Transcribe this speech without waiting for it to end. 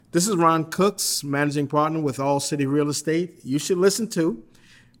This is Ron Cooks, managing partner with All City Real Estate. You should listen to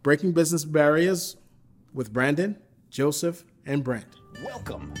Breaking Business Barriers with Brandon, Joseph, and Brent.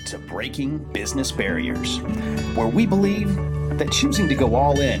 Welcome to Breaking Business Barriers, where we believe that choosing to go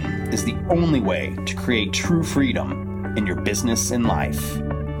all in is the only way to create true freedom in your business and life.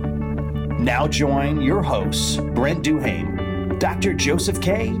 Now join your hosts, Brent Duhame, Dr. Joseph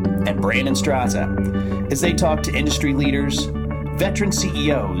K., and Brandon Straza, as they talk to industry leaders, veteran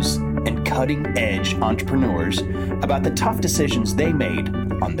CEOs, and cutting-edge entrepreneurs about the tough decisions they made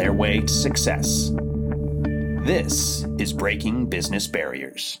on their way to success. This is Breaking Business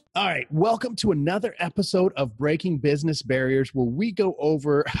Barriers. All right, welcome to another episode of Breaking Business Barriers, where we go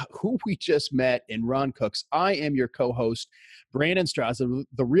over who we just met in Ron Cooks. I am your co-host, Brandon Straza,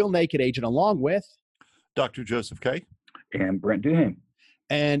 the Real Naked Agent, along with Dr. Joseph K. and Brent Duhame.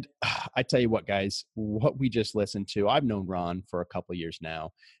 And I tell you what, guys, what we just listened to, I've known Ron for a couple of years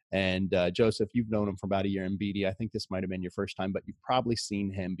now. And Joseph, you've known him for about a year in BD. I think this might have been your first time, but you've probably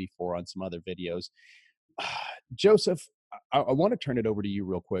seen him before on some other videos. Joseph, I want to turn it over to you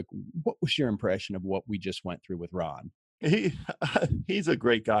real quick. What was your impression of what we just went through with Ron? He's a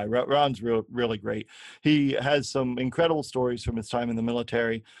great guy. Ron's really great. He has some incredible stories from his time in the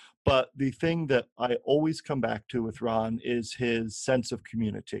military. But the thing that I always come back to with Ron is his sense of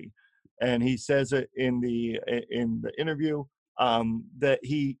community, and he says it in the interview that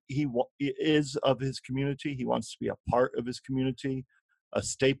he is of his community. He wants to be a part of his community, a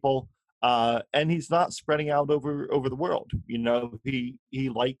staple, and he's not spreading out over the world. You know, he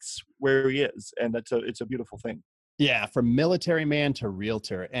likes where he is, and it's a beautiful thing. Yeah, from military man to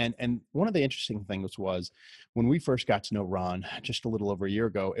realtor. And one of the interesting things was when we first got to know Ron just a little over a year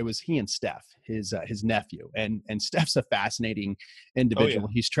ago, it was he and Steph, his nephew. And Steph's a fascinating individual. Oh,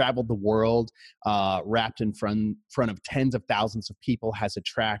 yeah. He's traveled the world, wrapped in front of tens of thousands of people, has a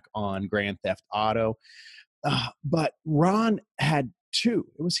track on Grand Theft Auto. But Ron had two.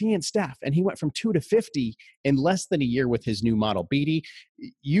 It was he and Steph, and he went from 2 to 50 in less than a year with his new model. BD,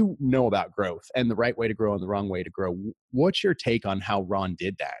 you know about growth and the right way to grow and the wrong way to grow. What's your take on how Ron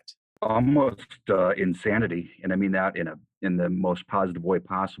did that? Almost insanity, and I mean that in the most positive way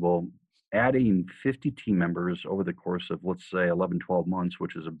possible. Adding 50 team members over the course of, let's say, 11, 12 months,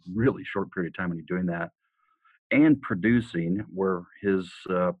 which is a really short period of time when you're doing that, and producing where his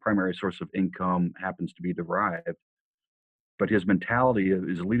primary source of income happens to be derived. But his mentality,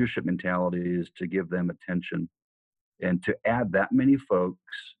 his leadership mentality, is to give them attention, and to add that many folks,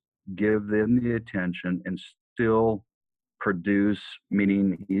 give them the attention, and still produce.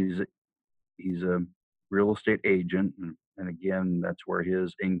 Meaning he's a real estate agent, and again, that's where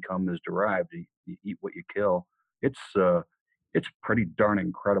his income is derived. You eat what you kill. It's pretty darn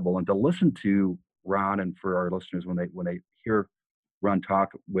incredible. And to listen to Ron, and for our listeners, when they hear Ron talk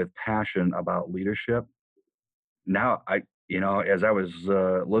with passion about leadership, now as I was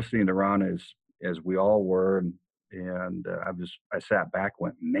listening to Ron, as we all were, and I sat back, and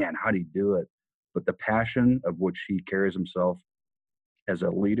went, man, how do you do it? But the passion of which he carries himself as a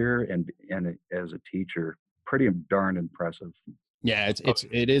leader and as a teacher, pretty darn impressive. Yeah,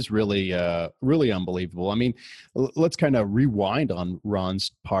 it is really really unbelievable. I mean, let's kind of rewind on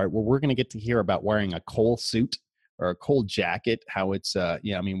Ron's part, where we're going to get to hear about wearing a Cole suit or a cold jacket, how it's,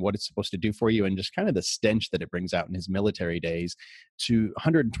 what it's supposed to do for you, and just kind of the stench that it brings out in his military days, to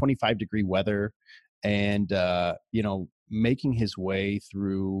 125-degree weather, and, making his way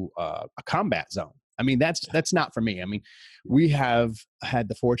through a combat zone. I mean, that's not for me. I mean, we have had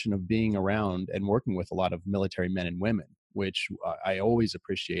the fortune of being around and working with a lot of military men and women, which I always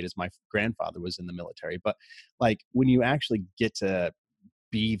appreciate, as my grandfather was in the military. But like, when you actually get to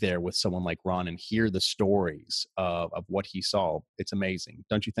be there with someone like Ron and hear the stories of what he saw, it's amazing.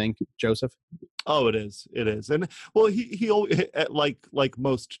 Don't you think, Joseph? Oh, it is. And well, he like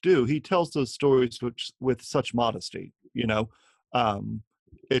most do, he tells those stories with such modesty.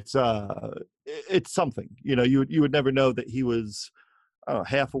 It's something. You would never know that he was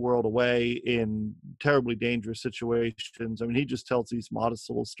half a world away in terribly dangerous situations. I mean, he just tells these modest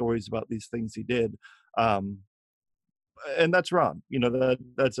little stories about these things he did. And that's Ron.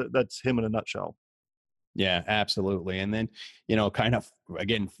 That's him in a nutshell. Yeah, absolutely. And then, kind of,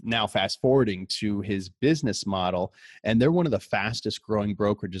 again, now fast forwarding to his business model, and they're one of the fastest growing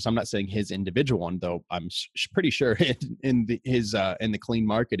brokerages. I'm not saying his individual one, though I'm pretty sure in the clean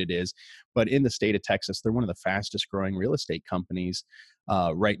market it is, but in the state of Texas, they're one of the fastest growing real estate companies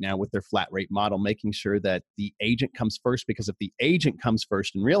right now with their flat rate model, making sure that the agent comes first, because if the agent comes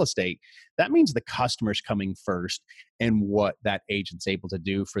first in real estate, that means the customer's coming first and what that agent's able to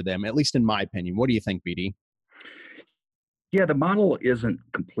do for them, at least in my opinion. What do you think, BD? Yeah, the model isn't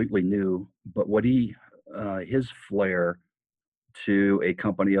completely new, but what his flair to a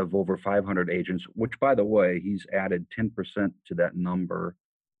company of over 500 agents, which by the way, he's added 10% to that number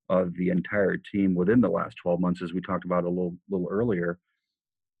of the entire team within the last 12 months, as we talked about a little earlier.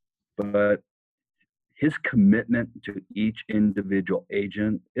 But his commitment to each individual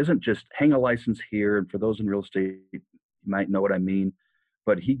agent isn't just hang a license here. And for those in real estate, you might know what I mean,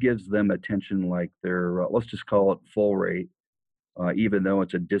 but he gives them attention like they're, let's just call it full rate, even though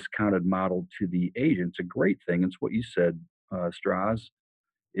it's a discounted model to the agent. It's a great thing. It's what you said, Straz,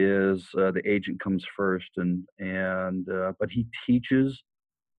 is the agent comes first, but he teaches.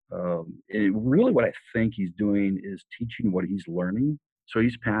 Really, what I think he's doing is teaching what he's learning. So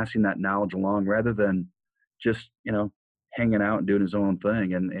he's passing that knowledge along rather than just hanging out and doing his own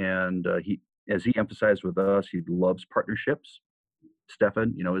thing. And he, as he emphasized with us, he loves partnerships.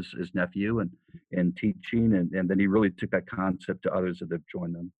 Stefan, his nephew, and teaching, and then he really took that concept to others that have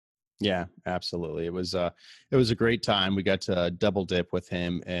joined them. Yeah, absolutely. It was a great time. We got to double dip with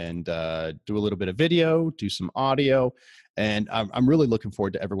him and do a little bit of video, do some audio, and I'm really looking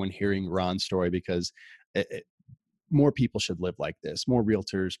forward to everyone hearing Ron's story, because more people should live like this. More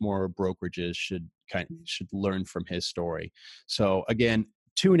realtors, more brokerages should learn from his story. So again,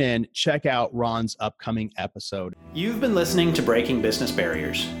 tune in, check out Ron's upcoming episode. You've been listening to Breaking Business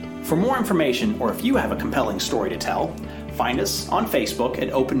Barriers. For more information, or if you have a compelling story to tell, find us on Facebook at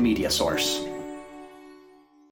Open Media Source.